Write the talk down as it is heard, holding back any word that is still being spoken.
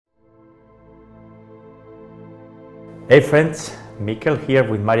Hey friends, Mikel here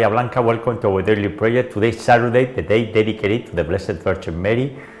with Maria Blanca. Welcome to our daily prayer. Today is Saturday, the day dedicated to the Blessed Virgin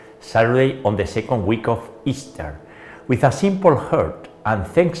Mary, Saturday on the second week of Easter. With a simple heart and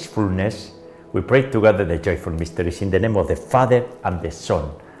thankfulness, we pray together the joyful mysteries in the name of the Father and the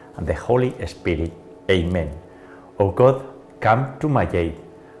Son and the Holy Spirit. Amen. O God, come to my aid.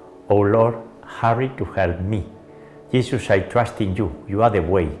 O Lord, hurry to help me. Jesus, I trust in you. You are the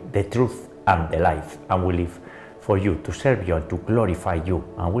way, the truth, and the life, and we live for you, to serve you and to glorify you,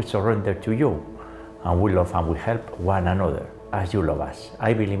 and we surrender to you, and we love and we help one another as you love us.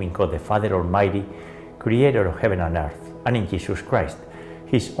 I believe in God the Father Almighty, creator of heaven and earth, and in Jesus Christ,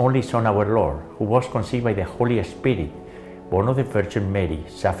 his only Son, our Lord, who was conceived by the Holy Spirit, born of the Virgin Mary,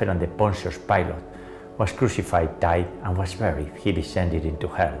 suffered under Pontius Pilate, was crucified, died, and was buried. He descended into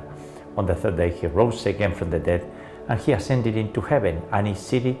hell. On the third day he rose again from the dead, and he ascended into heaven, and is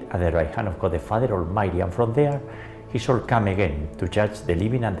seated at the right hand of God the Father Almighty, and from there he shall come again to judge the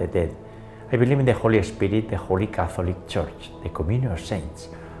living and the dead. I believe in the Holy Spirit, the Holy Catholic Church, the communion of saints,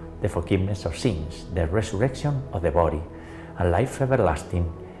 the forgiveness of sins, the resurrection of the body, and life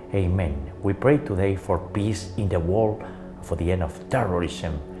everlasting. Amen. We pray today for peace in the world, for the end of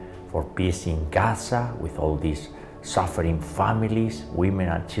terrorism, for peace in Gaza with all these suffering families, women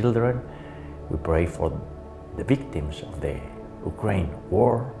and children. We pray for the victims of the Ukraine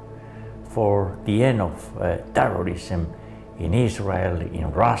war, for the end of terrorism in Israel, in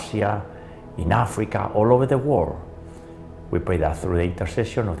Russia, in Africa, all over the world. We pray that through the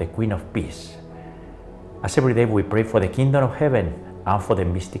intercession of the Queen of Peace. As every day we pray for the kingdom of heaven and for the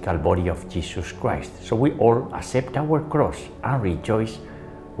mystical body of Jesus Christ. So we all accept our cross and rejoice,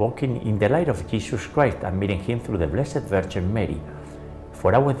 walking in the light of Jesus Christ and meeting him through the Blessed Virgin Mary,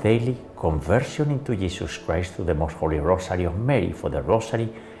 for our daily conversion into Jesus Christ through the Most Holy Rosary of Mary, for the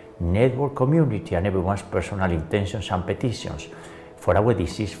Rosary Network community and everyone's personal intentions and petitions, for our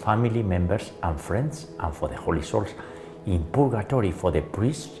deceased family members and friends, and for the holy souls in purgatory, for the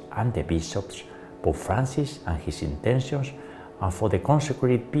priests and the bishops, Pope Francis and his intentions, and for the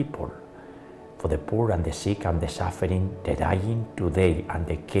consecrated people, for the poor and the sick and the suffering, the dying today and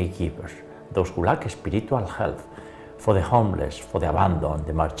the caregivers, those who lack spiritual health, for the homeless, for the abandoned,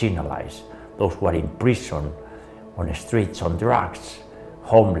 the marginalized, those who are in prison, on the streets, on drugs,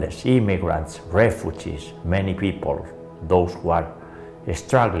 homeless, immigrants, refugees, many people, those who are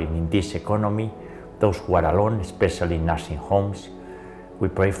struggling in this economy, those who are alone, especially in nursing homes. We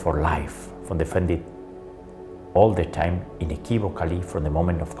pray for life, for defending all the time, inequivocally, from the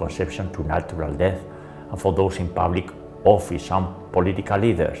moment of conception to natural death, and for those in public office and political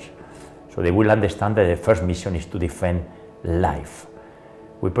leaders, so they will understand that the first mission is to defend life.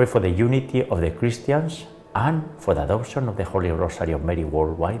 We pray for the unity of the Christians and for the adoption of the Holy Rosary of Mary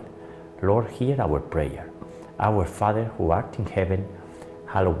worldwide. Lord, hear our prayer. Our Father, who art in heaven,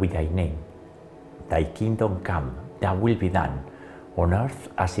 hallowed be thy name. Thy kingdom come, thy will be done, on earth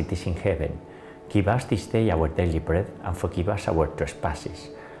as it is in heaven. Give us this day our daily bread, and forgive us our trespasses,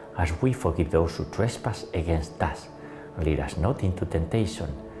 as we forgive those who trespass against us. And lead us not into temptation,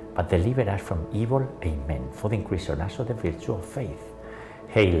 but deliver us from evil. Amen. For the increase on us of the virtue of faith.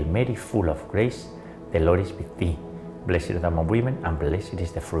 Hail Mary, full of grace, the Lord is with thee. Blessed art thou among women, and blessed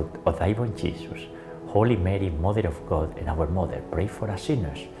is the fruit of thy womb, Jesus. Holy Mary, Mother of God and our Mother, pray for us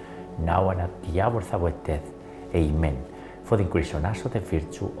sinners, now and at the hour of our death. Amen. For the increase on us of the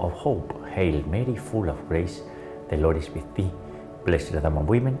virtue of hope. Hail Mary, full of grace, the Lord is with thee. Blessed art thou among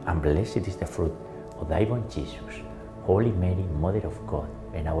women, and blessed is the fruit of thy womb, Jesus. Holy Mary, Mother of God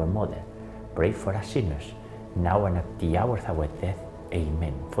and our Mother, pray for us sinners, now and at the hour of our death.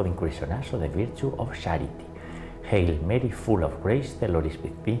 Amen. For the increase on us of the virtue of charity. Hail Mary, full of grace, the Lord is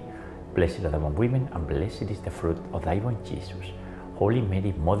with thee. Blessed art thou among women, and blessed is the fruit of thy womb, Jesus. Holy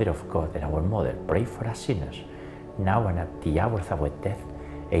Mary, Mother of God and our Mother, pray for us sinners, now and at the hour of our death.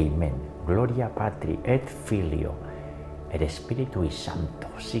 Amen. Gloria Patri et Filio et Spiritui Sancto,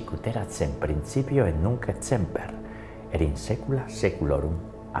 sic ut erat in principio et nunc et semper, et in saecula saeculorum.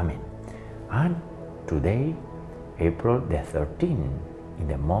 Amen. And today, April the 13th, in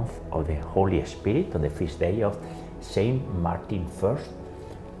the month of the Holy Spirit, on the feast day of Saint Martin I,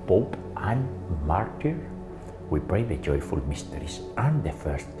 Pope and Martyr, we pray the joyful mysteries. And the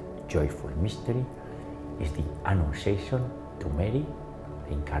first joyful mystery is the Annunciation to Mary,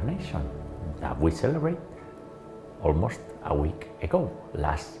 the Incarnation, that we celebrate almost a week ago,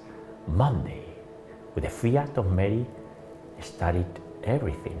 last Monday. With the fiat of Mary started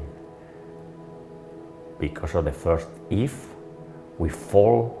everything. Because of the first if, we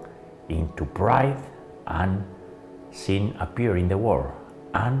fall into pride and sin appear in the world.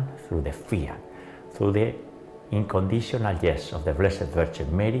 And through the fiat, through the unconditional yes of the Blessed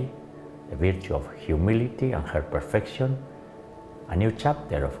Virgin Mary, the virtue of humility and her perfection, a new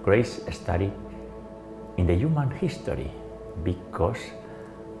chapter of grace study in the human history, because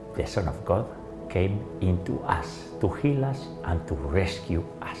the Son of God came into us to heal us and to rescue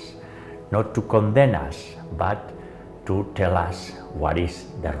us, not to condemn us, but to tell us what is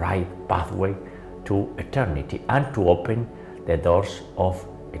the right pathway to eternity and to open the doors of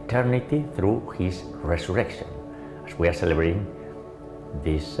eternity through his resurrection, as we are celebrating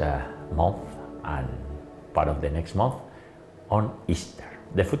this month and part of the next month on Easter.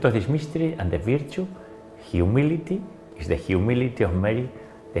 The fruit of this mystery and the virtue, humility, is the humility of Mary,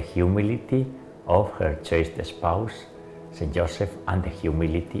 the humility of her chaste spouse, Saint Joseph, and the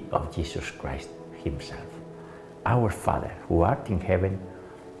humility of Jesus Christ himself. Our Father, who art in heaven,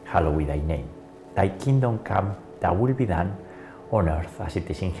 hallowed be thy name. Thy kingdom come, thy will be done, on earth as it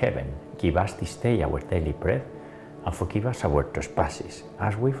is in heaven. Give us this day our daily bread, and forgive us our trespasses,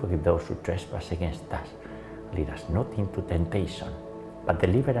 as we forgive those who trespass against us. Lead us not into temptation, but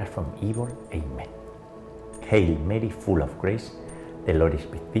deliver us from evil. Amen. Hail Mary, full of grace, the Lord is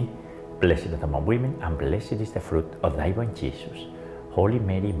with thee. Blessed art thou among women, and blessed is the fruit of thy womb, Jesus. Holy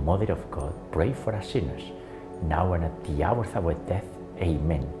Mary, Mother of God, pray for us sinners, now and at the hour of our death.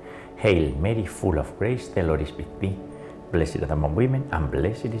 Amen. Hail Mary, full of grace, the Lord is with thee. Blessed art thou among women, and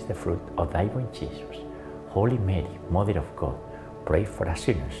blessed is the fruit of thy womb, Jesus. Holy Mary, Mother of God, pray for us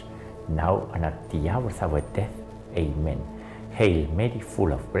sinners, now and at the hour of our death. Amen. Hail Mary,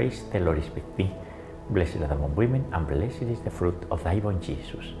 full of grace, the Lord is with thee. Blessed art thou among women, and blessed is the fruit of thy womb,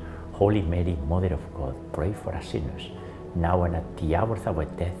 Jesus. Holy Mary, Mother of God, pray for us sinners, now and at the hour of our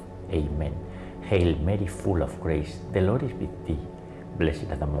death. Amen. Hail Mary, full of grace, the Lord is with thee. Blessed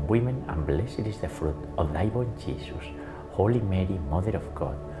art thou among women, and blessed is the fruit of thy womb, Jesus. Holy Mary, Mother of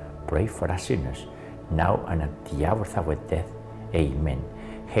God, pray for us sinners, now and at the hour of our death. Amen.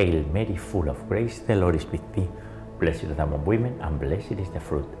 Hail Mary, full of grace, the Lord is with thee. Blessed art thou among women, and blessed is the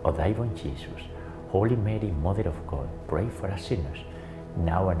fruit of thy womb, Jesus. Holy Mary, Mother of God, pray for us sinners,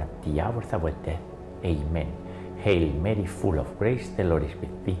 now and at the hour of our death. Amen. Hail Mary, full of grace, the Lord is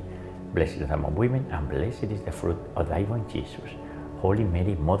with thee. Blessed art thou among women, and blessed is the fruit of thy womb, Jesus. Holy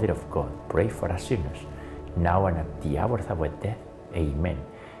Mary, Mother of God, pray for us sinners, now and at the hour of our death. Amen.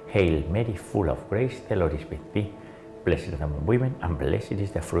 Hail Mary, full of grace, the Lord is with thee. Blessed art thou among women, and blessed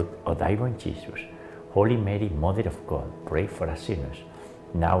is the fruit of thy womb, Jesus. Holy Mary, Mother of God, pray for us sinners,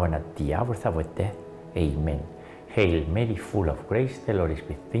 now and at the hour of our death. Amen. Hail Mary, full of grace, the Lord is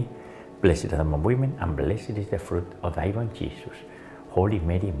with thee. Blessed art thou among women, and blessed is the fruit of thy womb, Jesus. Holy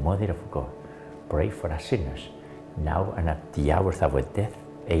Mary, Mother of God, pray for us sinners, now and at the hour of our death.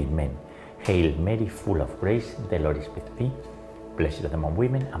 Amen. Hail Mary, full of grace, the Lord is with thee. Blessed art thou among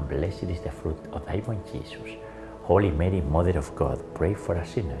women, and blessed is the fruit of thy womb, Jesus. Holy Mary, Mother of God, pray for us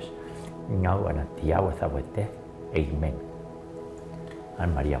sinners, now and at the hour of our death. Amen.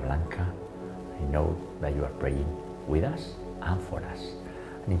 And Maria Blanca, I know that you are praying with us and for us,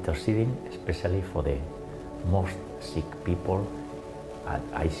 and interceding especially for the most sick people at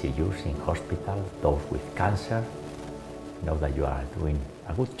ICUs in hospital, those with cancer. I know that you are doing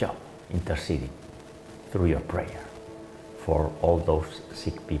a good job interceding through your prayer for all those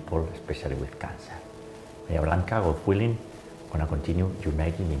sick people, especially with cancer. Maria Blanca, God willing, going to continue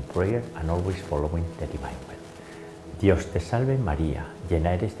uniting in prayer and always following the divine will. Dios te salve María,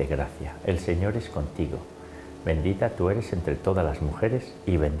 llena eres de gracia, el Señor es contigo. Bendita tú eres entre todas las mujeres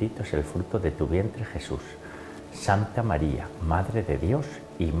y bendito es el fruto de tu vientre Jesús. Santa María, Madre de Dios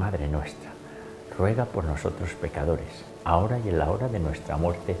y Madre nuestra, ruega por nosotros pecadores, ahora y en la hora de nuestra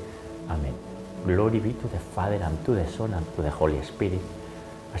muerte. Amén. Glory be to the Father, and to the Son, and to the Holy Spirit,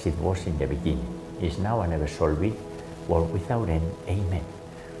 as it was in the beginning, is now, and ever shall be, world without end. Amen.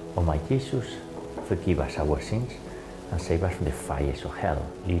 O my Jesus, forgive us our sins, and save us from the fires of hell.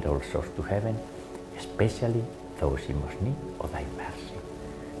 Lead all souls to heaven, especially those in most need of thy mercy.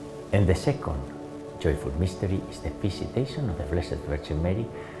 And the second joyful mystery is the visitation of the Blessed Virgin Mary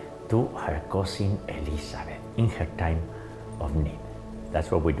to her cousin Elizabeth in her time of need. That's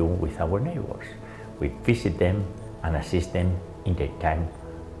what we do with our neighbors. We visit them and assist them in their time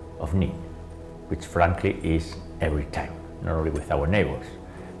of need, which frankly is every time, not only with our neighbors,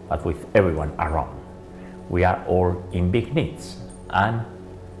 but with everyone around. We are all in big needs, and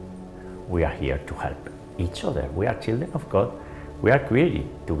we are here to help each other. We are children of God. We are created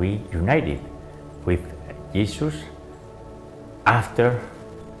to be united with Jesus after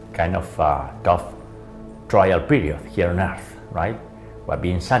kind of a tough trial period here on earth, right? We're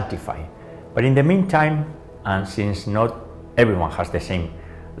being sanctified. But in the meantime, and since not everyone has the same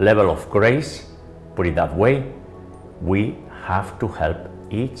level of grace, put it that way, we have to help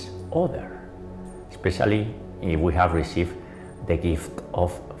each other, especially if we have received the gift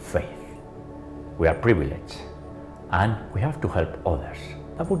of faith. We are privileged and we have to help others.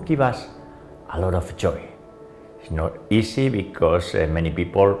 That would give us a lot of joy. It's not easy because many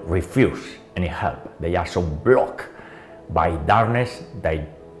people refuse any help. They are so blocked by darkness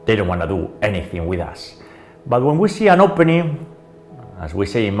that they don't want to do anything with us. But when we see an opening, as we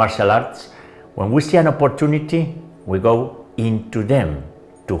say in martial arts, when we see an opportunity, we go into them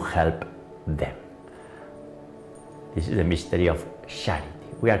to help them. This is the mystery of charity.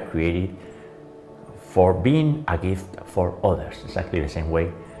 We are created for being a gift for others, exactly the same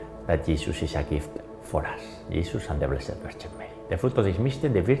way that Jesus is a gift for us. Jesus and the Blessed Virgin Mary. The fruit of this mystery,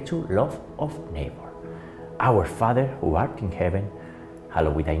 the virtue, love of neighbor. Our Father, who art in heaven,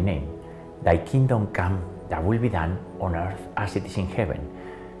 hallowed be thy name. Thy kingdom come, thy will be done on earth as it is in heaven.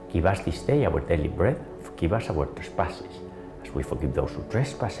 Give us this day our daily bread. Forgive us our trespasses, as we forgive those who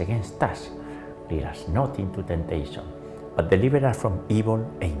trespass against us. Lead us not into temptation, but deliver us from evil.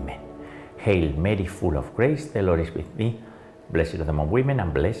 Amen. Hail Mary, full of grace, the Lord is with thee. Blessed art thou among women,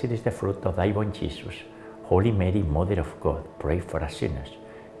 and blessed is the fruit of thy womb, Jesus. Holy Mary, Mother of God, pray for us sinners,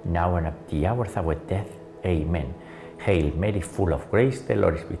 now and at the hour of our death. Amen. Hail Mary, full of grace, the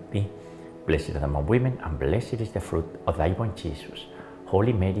Lord is with thee. Blessed art thou among women, and blessed is the fruit of thy womb, Jesus.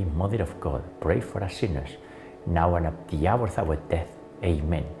 Holy Mary, Mother of God, pray for us sinners, now and at the hour of our death.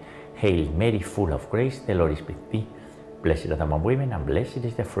 Amen. Hail Mary, full of grace, the Lord is with thee. Blessed art thou among women, and blessed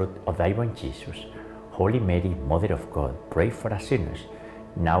is the fruit of thy womb, Jesus. Holy Mary, Mother of God, pray for us sinners,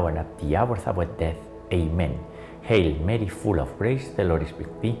 now and at the hour of our death. Amen. Hail Mary, full of grace, the Lord is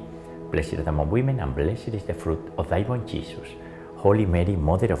with thee. Blessed art thou among women, and blessed is the fruit of thy womb, Jesus. Holy Mary,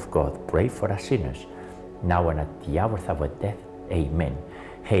 Mother of God, pray for us sinners, now and at the hour of our death. Amen.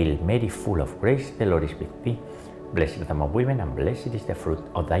 Hail Mary, full of grace, the Lord is with thee. Blessed art thou among women, and blessed is the fruit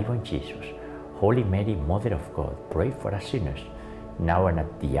of thy womb, Jesus. Holy Mary, Mother of God, pray for us sinners, now and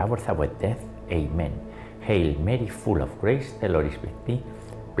at the hour of our death. Amen. Hail Mary, full of grace, the Lord is with thee.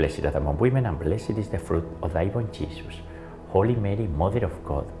 Blessed art thou among women, and blessed is the fruit of thy womb, Jesus. Holy Mary, Mother of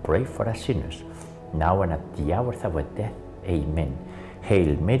God, pray for us sinners, now and at the hour of our death. Amen.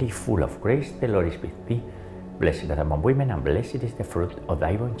 Hail Mary, full of grace, the Lord is with thee. Blessed art thou among women, and blessed is the fruit of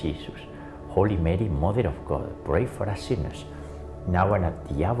thy womb, Jesus. Holy Mary, Mother of God, pray for us sinners, now and at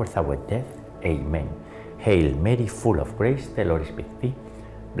the hour of our death. Amen. Hail Mary, full of grace, the Lord is with thee.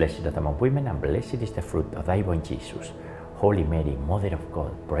 Blessed art thou among women, and blessed is the fruit of thy womb, Jesus. Holy Mary, Mother of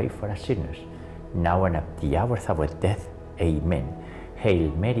God, pray for us sinners, now and at the hour of our death. Amen.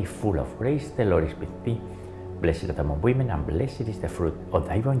 Hail Mary, full of grace, the Lord is with thee. Blessed art thou among women, and blessed is the fruit of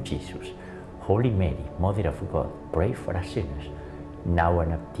thy womb, Jesus. Holy Mary, Mother of God, pray for us sinners, now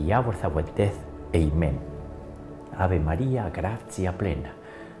and at the hour of our death. Amen. Ave Maria, gratia plena,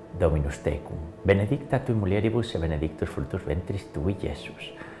 Dominus tecum, benedicta tui mulieribus, et benedictus fructus ventris tui,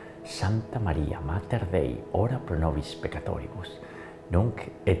 Iesus. Santa Maria, Mater Dei, ora pro nobis peccatoribus,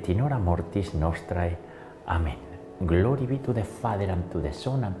 nunc et in hora mortis nostrae. Amen. Glory be to the Father, and to the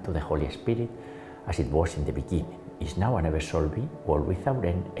Son, and to the Holy Spirit, as it was in the beginning, is now, and ever shall be, world without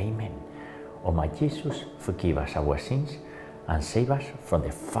end. Amen. O my Jesus, forgive us our sins, and save us from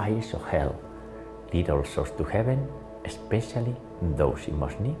the fires of hell. Lead all souls to heaven, especially those in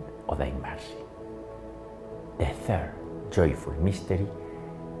most need of thy mercy. The third joyful mystery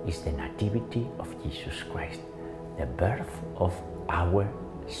is the Nativity of Jesus Christ, the birth of our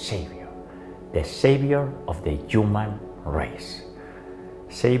Savior, the Savior of the human race.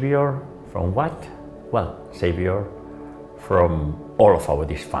 Savior from what? Well, Savior from all of our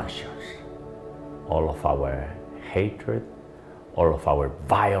dysfunctions, all of our hatred, all of our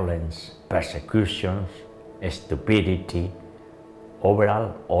violence, persecutions, stupidity,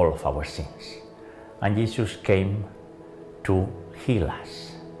 overall, all of our sins. And Jesus came to heal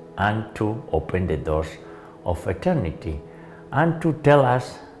us and to open the doors of eternity and to tell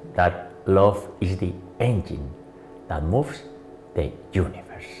us that love is the engine that moves the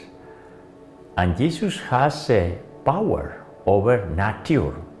universe. And Jesus has power over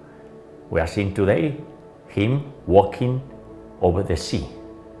nature. We are seeing today him walking over the sea,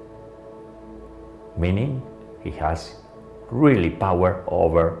 meaning he has really power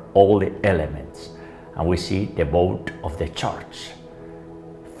over all the elements. And we see the boat of the church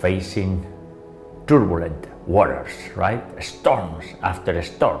facing turbulent waters, right? Storms after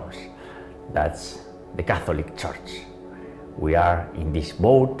storms. That's the Catholic Church. We are in this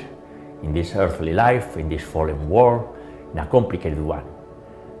boat, in this earthly life, in this fallen world, in a complicated one.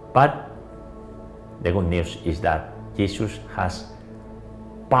 But the good news is that Jesus has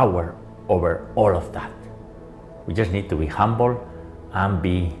power over all of that. We just need to be humble and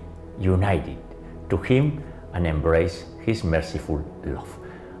be united to Him and embrace His merciful love.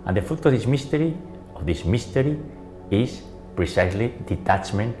 And the fruit of this mystery, is precisely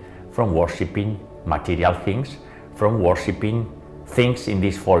detachment from worshipping material things, from worshipping things in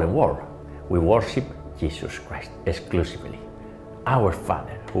this fallen world. We worship Jesus Christ exclusively. Our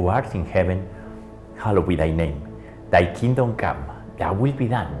Father, who art in heaven, hallowed be thy name. Thy kingdom come, thy will be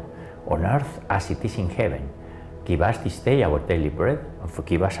done, on earth as it is in heaven. Give us this day our daily bread, and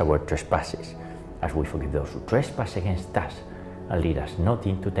forgive us our trespasses, as we forgive those who trespass against us. And lead us not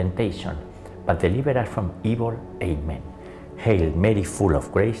into temptation, but deliver us from evil. Amen. Hail Mary, full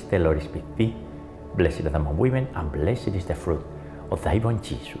of grace, the Lord is with thee. Blessed art thou among women, and blessed is the fruit of thy womb,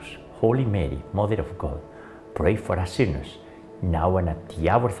 Jesus. Holy Mary, Mother of God, pray for us sinners, now and at the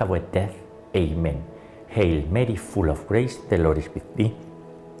hour of our death. Amen. Hail Mary, full of grace, the Lord is with thee.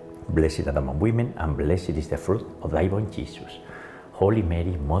 Blessed art thou among women, and blessed is the fruit of thy womb, Jesus. Holy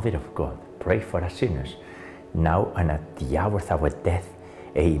Mary, Mother of God, pray for us sinners, now and at the hour of our death.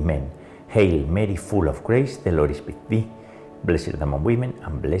 Amen. Hail Mary, full of grace, the Lord is with thee. Blessed art thou among women,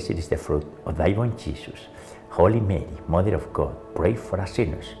 and blessed is the fruit of thy womb, Jesus. Holy Mary, Mother of God, pray for us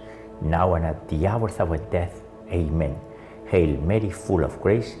sinners, now and at the hour of our death. Amen. Hail Mary, full of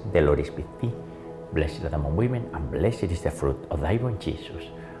grace, the Lord is with thee. Blessed art thou among women, and blessed is the fruit of thy womb, Jesus.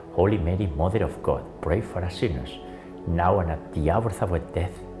 Holy Mary, Mother of God, pray for us sinners, now and at the hour of our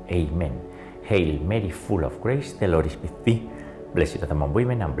death. Amen. Hail Mary, full of grace, the Lord is with thee. Blessed art thou among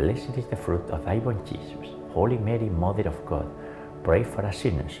women, and blessed is the fruit of thy womb, Jesus. Holy Mary, Mother of God, pray for us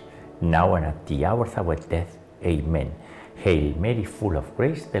sinners, now and at the hour of our death. Amen. Hail Mary, full of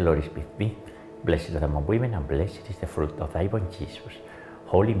grace, the Lord is with thee. Blessed art thou among women, and blessed is the fruit of thy womb, Jesus.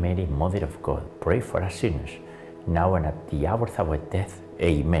 Holy Mary, Mother of God, pray for us sinners, now and at the hour of our death.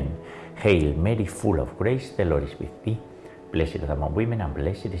 Amen. Hail Mary, full of grace, the Lord is with thee. Blessed art thou among women, and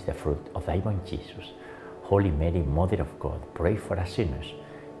blessed is the fruit of thy womb, Jesus. Holy Mary, Mother of God, pray for us sinners,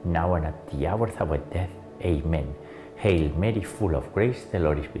 now and at the hour of our death. Amen. Hail Mary, full of grace, the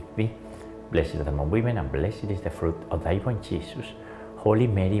Lord is with thee. Blessed art thou among women, and blessed is the fruit of thy womb, Jesus. Holy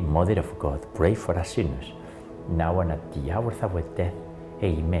Mary, Mother of God, pray for us sinners, now and at the hour of our death.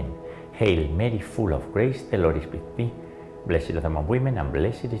 Amen. Hail Mary, full of grace, the Lord is with thee. Blessed art thou among women, and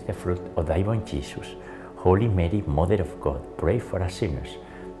blessed is the fruit of thy womb, Jesus. Holy Mary, Mother of God, pray for us sinners,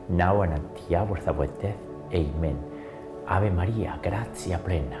 now and at the hour of our death. Amen. Ave Maria, gratia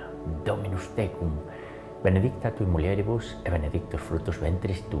plena, Dominus tecum, benedicta tui mulieribus, et benedictus fructus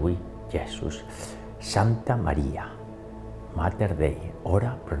ventris tui, Jesus. Santa Maria, Mater Dei,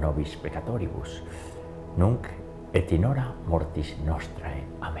 ora pro nobis peccatoribus, nunc et in hora mortis nostrae.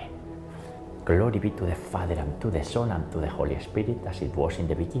 Amen. Glory be to the Father, and to the Son, and to the Holy Spirit, as it was in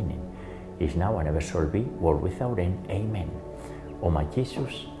the beginning, is now, and ever shall be, world without end. Amen. O my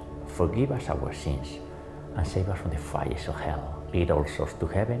Jesus, forgive us our sins, and save us from the fires of hell. Lead all souls to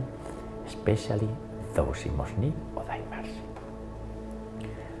heaven, especially those in most need of thy mercy.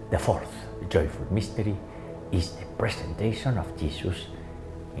 The fourth joyful mystery is the presentation of Jesus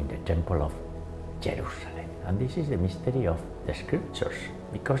in the Temple of Jerusalem. And this is the mystery of the Scriptures,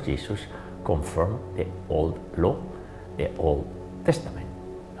 because Jesus confirmed the Old Law, the Old Testament.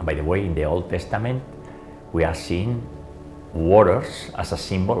 And by the way, in the Old Testament, we are seeing waters as a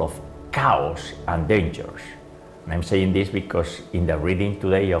symbol of chaos and dangers. And I'm saying this because in the reading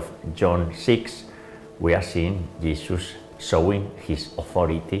today of John 6, we are seeing Jesus showing his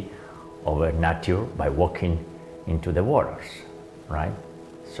authority over nature by walking into the waters, right?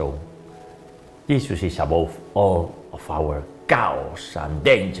 So Jesus is above all of our chaos and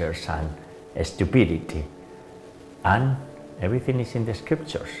dangers and stupidity. And everything is in the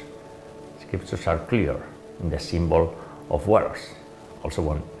Scriptures. Scriptures are clear in the symbol of waters. Also,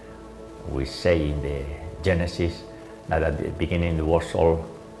 when we say in the Genesis that at the beginning it was all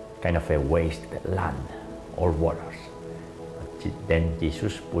kind of a waste land, all waters. But then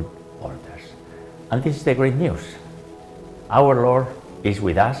Jesus put orders. And this is the great news. Our Lord is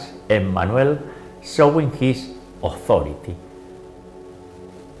with us, Emmanuel, showing his authority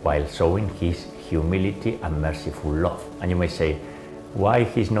while showing his humility and merciful love. And you may say, why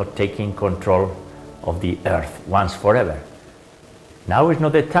he's not taking control of the earth once forever? Now is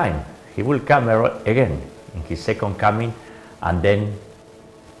not the time. He will come again in his second coming, and then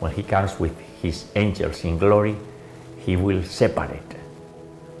when he comes with his angels in glory, he will separate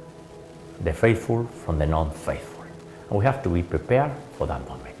the faithful from the non-faithful. And we have to be prepared for that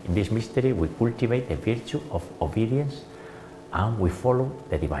moment. In this mystery, we cultivate the virtue of obedience, and we follow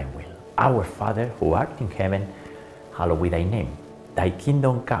the divine will. Our Father, who art in heaven, hallowed be thy name. Thy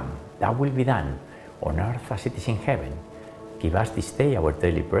kingdom come, thy will be done, on earth as it is in heaven. Give us this day our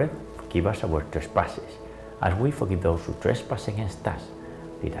daily bread. Forgive us our trespasses, as we forgive those who trespass against us.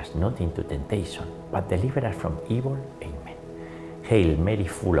 Lead us not into temptation, but deliver us from evil. Amen. Hail Mary,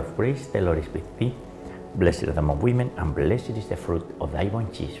 full of grace, the Lord is with thee. Blessed art thou among women, and blessed is the fruit of thy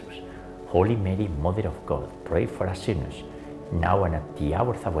womb, Jesus. Holy Mary, Mother of God, pray for us sinners, now and at the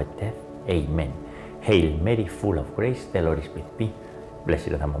hour of our death. Amen. Hail Mary, full of grace, the Lord is with thee. Blessed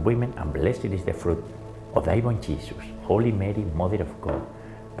art thou among women, and blessed is the fruit of thy womb, Jesus. Holy Mary, Mother of God,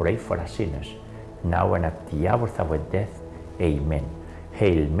 pray for us sinners, now and at the hour of our death. Amen.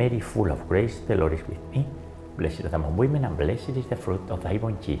 Hail Mary, full of grace, the Lord is with thee. Blessed art thou among women, and blessed is the fruit of thy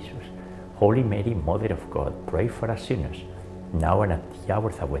womb, Jesus. Holy Mary, Mother of God, pray for us sinners, now and at the hour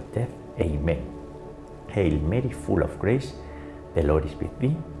of our death. Amen. Hail Mary, full of grace, the Lord is with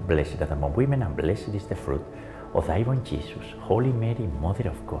thee. Blessed art thou among women, and blessed is the fruit of thy womb, Jesus. Holy Mary, Mother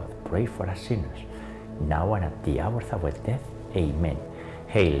of God, pray for us sinners, now and at the hour of our death. Amen.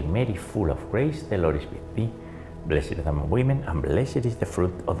 Hail Mary, full of grace, the Lord is with thee. Blessed art thou among women, and blessed is the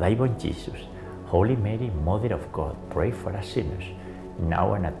fruit of thy womb, Jesus. Holy Mary, Mother of God, pray for us sinners,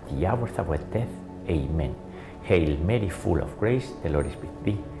 now and at the hour of our death. Amen. Hail Mary, full of grace, the Lord is with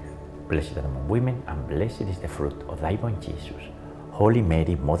thee. Blessed art thou among women, and blessed is the fruit of thy womb, Jesus. Holy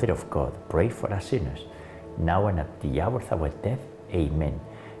Mary, Mother of God, pray for us sinners, now and at the hour of our death. Amen.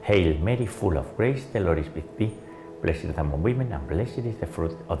 Hail Mary, full of grace, the Lord is with thee. Blessed art thou among women, and blessed is the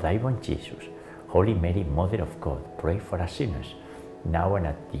fruit of thy womb, Jesus. Holy Mary, Mother of God, pray for us sinners, now and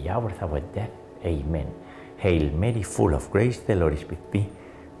at the hour of our death. Amen. Hail Mary, full of grace, the Lord is with thee.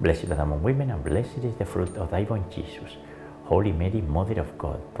 Blessed art thou among women, and blessed is the fruit of thy womb, Jesus. Holy Mary, Mother of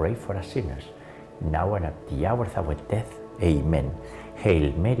God, pray for us sinners, now and at the hour of our death. Amen.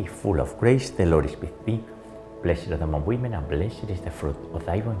 Hail Mary, full of grace, the Lord is with thee. Blessed art thou among women, and blessed is the fruit of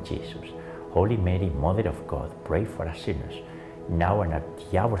thy womb, Jesus. Holy Mary, Mother of God, pray for us sinners, now and at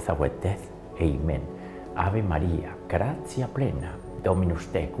the hour of our death. Amen. Ave Maria, gratia plena, Dominus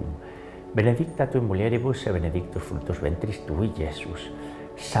tecum, benedicta tu in mulieribus et benedictus fructus ventris tui, Iesus.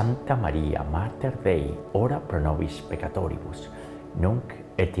 Santa Maria, Mater Dei, ora pro nobis peccatoribus, nunc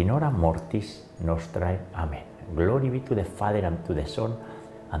et in hora mortis nostrae. Amen. Glory be to the Father, and to the Son,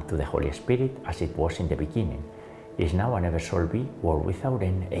 and to the Holy Spirit, as it was in the beginning, is now, and ever shall be, world without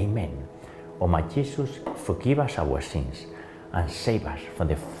end. Amen. O my Jesus, forgive us our sins, and save us from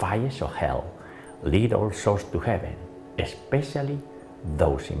the fires of hell. Lead all souls to heaven, especially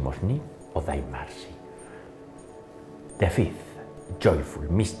those in most need of thy mercy. The fifth joyful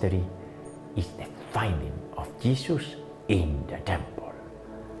mystery is the finding of Jesus in the temple.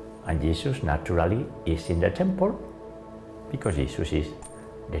 And Jesus naturally is in the temple because Jesus is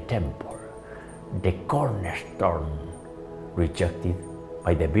the temple, the cornerstone rejected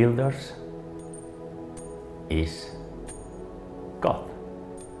by the builders is God.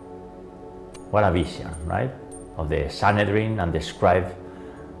 What a vision, right? Of the Sanhedrin and the scribes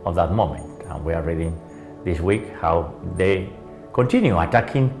of that moment. And we are reading this week how they continue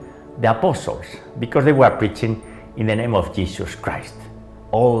attacking the apostles because they were preaching in the name of Jesus Christ.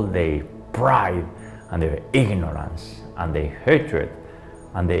 All the pride and the ignorance and the hatred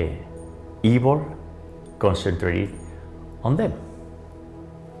and the evil concentrated on them.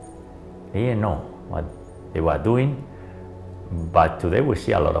 They didn't know what they were doing, but today we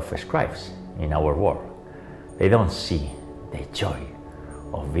see a lot of scribes in our world. They don't see the joy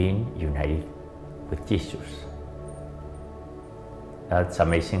of being united with Jesus. That's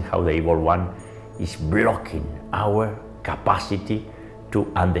amazing how the evil one is blocking our capacity to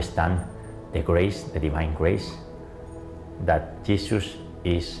understand the grace, the divine grace that Jesus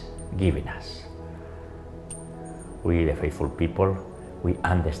is giving us. We, the faithful people, we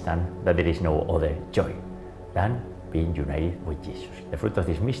understand that there is no other joy than being united with Jesus. The fruit of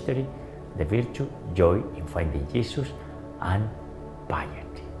this mystery, the virtue, joy in finding Jesus, and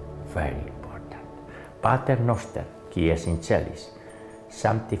piety. Very important. Pater noster, qui es in celis,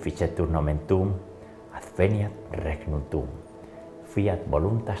 sanctificetur nomen tuum, adveniat regnum tuum. Fiat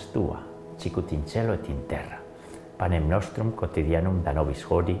voluntas tua, sicut in cielo et in terra. Panem nostrum quotidianum da nobis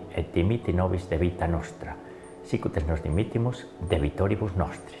hodie, et dimitti nobis debita nostra, sicut et nos dimittimus debitoribus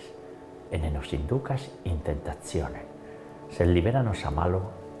nostris. Et ne nos inducas in tentationem, sed libera nos a malo.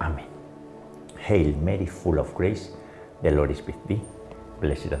 Amen. Hail Mary, full of grace, the Lord is with thee.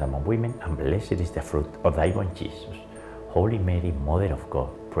 Blessed art thou among women, and blessed is the fruit of thy womb, Jesus. Holy Mary, Mother of God,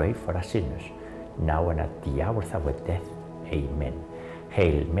 pray for us sinners, now and at the hour of our death. Amen.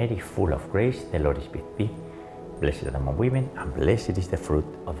 Hail Mary, full of grace, the Lord is with thee. Blessed art thou among women, and blessed is the fruit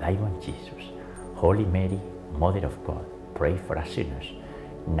of thy womb, Jesus. Holy Mary, Mother of God, pray for us sinners,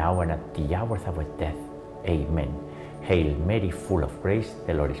 now and at the hour of our death. Amen. Hail Mary, full of grace,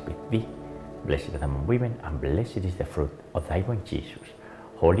 the Lord is with thee. Blessed art thou among women, and blessed is the fruit of thy womb, Jesus.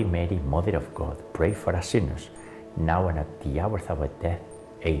 Holy Mary, Mother of God, pray for us sinners, now and at the hour of our death.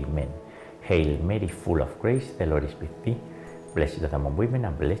 Amen. Hail Mary, full of grace, the Lord is with thee. Blessed art thou among women,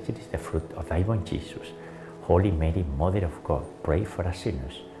 and blessed is the fruit of thy womb, Jesus. Holy Mary, Mother of God, pray for us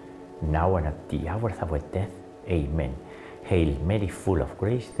sinners, now and at the hour of our death. Amen. Hail Mary, full of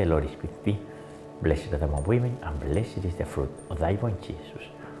grace, the Lord is with thee. Blessed art thou among women, and blessed is the fruit of thy womb, Jesus.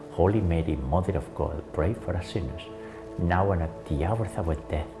 Holy Mary, Mother of God, pray for us sinners, now and at the hour of our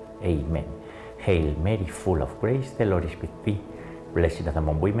death. Amen. Hail Mary, full of grace, the Lord is with thee. Blessed art thou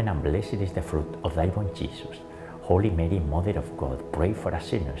among women, and blessed is the fruit of thy womb, Jesus. Holy Mary, Mother of God, pray for us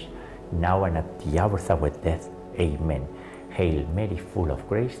sinners, now and at the hour of our death. Amen. Hail Mary, full of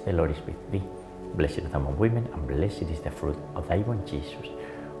grace, the Lord is with thee. Blessed art thou among women, and blessed is the fruit of thy womb, Jesus.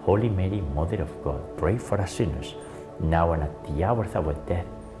 Holy Mary, Mother of God, pray for us sinners, now and at the hour of our death.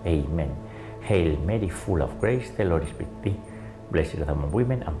 Amen. Hail Mary, full of grace, the Lord is with thee. Blessed art thou among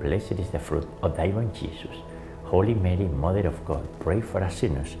women, and blessed is the fruit of thy womb, Jesus. Holy Mary, Mother of God, pray for us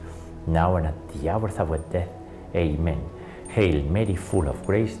sinners, now and at the hour of our death. Amen. Hail Mary, full of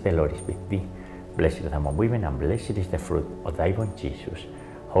grace, the Lord is with thee. Blessed art thou among women, and blessed is the fruit of thy womb, Jesus.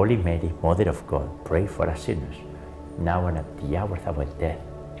 Holy Mary, Mother of God, pray for us sinners, now and at the hour of our death.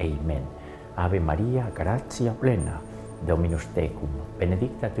 Amen. Ave Maria, gratia plena, Dominus tecum,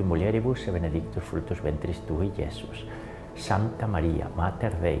 benedicta tui mulieribus et benedictus fructus ventris tui, Iesus. Santa Maria,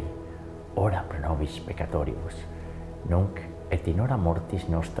 Mater Dei, ora pro nobis peccatoribus, nunc et in hora mortis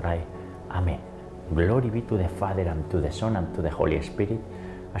nostrae. Amen. Glory be to the Father, and to the Son, and to the Holy Spirit,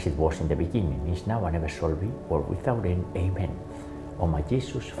 as it was in the beginning, is now, and ever shall be, world without end. Amen. O my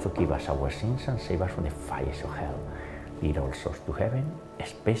Jesus, forgive us our sins and save us from the fires of hell. Lead all souls to heaven,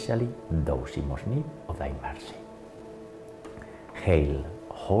 especially those in most need of thy mercy. Hail,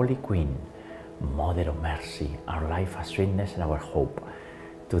 Holy Queen, Mother of mercy, our life, our sweetness, and our hope.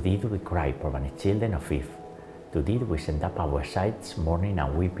 To thee do we cry, poor banished children of Eve. To thee do we send up our sighs, mourning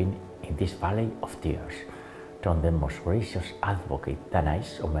and weeping in this valley of tears. Turn the most gracious Advocate, thine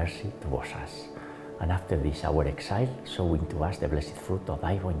eyes of mercy towards us. And after this our exile, show unto us the blessed fruit of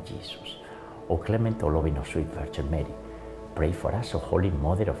thy womb, Jesus. O clement, O loving, O sweet Virgin Mary, pray for us, O Holy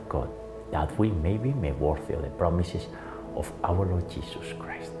Mother of God, that we may be made worthy of the promises of our Lord Jesus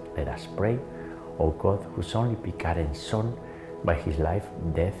Christ. Let us pray. O God, whose only begotten Son, by his life,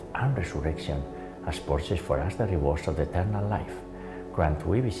 death, and resurrection, has purchased for us the rewards of the eternal life, grant,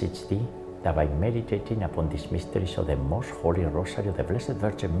 we beseech thee, that by meditating upon these mysteries of the most holy Rosary of the Blessed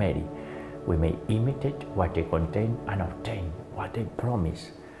Virgin Mary, we may imitate what they contain and obtain what they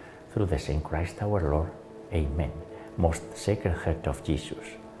promise. Through the same Christ our Lord. Amen. Most Sacred Heart of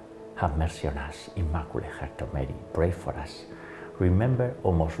Jesus, have mercy on us. Immaculate Heart of Mary, pray for us. Remember,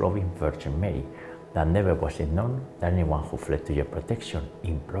 O most loving Virgin Mary, that never was it known that anyone who fled to your protection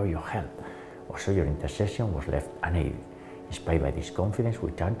implored your help, or so your intercession was left unaided. Inspired by this confidence,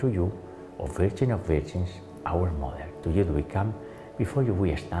 we turn to you, O Virgin of Virgins, our Mother. To you do we come, before you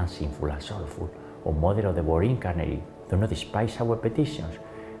we stand sinful and sorrowful. O Mother of the Word incarnate, do not despise our petitions,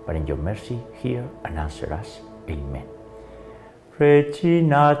 but in your mercy hear and answer us. Amen.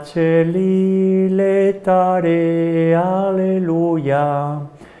 Regina Celi letare, alleluia,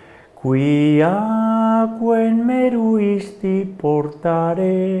 quiaque meruisti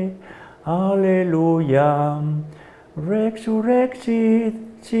portare, alleluia,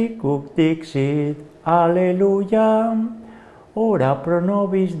 resurrexit, sicut dixit, alleluia, ora pro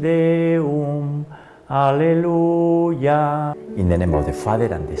nobis Deum, alleluia. In the name of the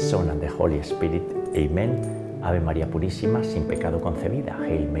Father, and the Son, and the Holy Spirit. Amen. Ave María Purísima, sin pecado concebida.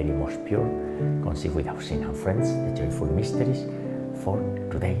 Hail Mary, most pure, conceived without sin. And friends, the joyful mysteries for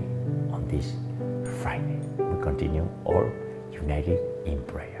today on this Friday. We continue all united in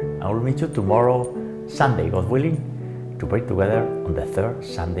prayer. I will meet you tomorrow, Sunday, God willing, to pray together on the third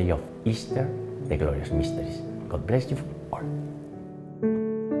Sunday of Easter, the glorious mysteries. God bless you.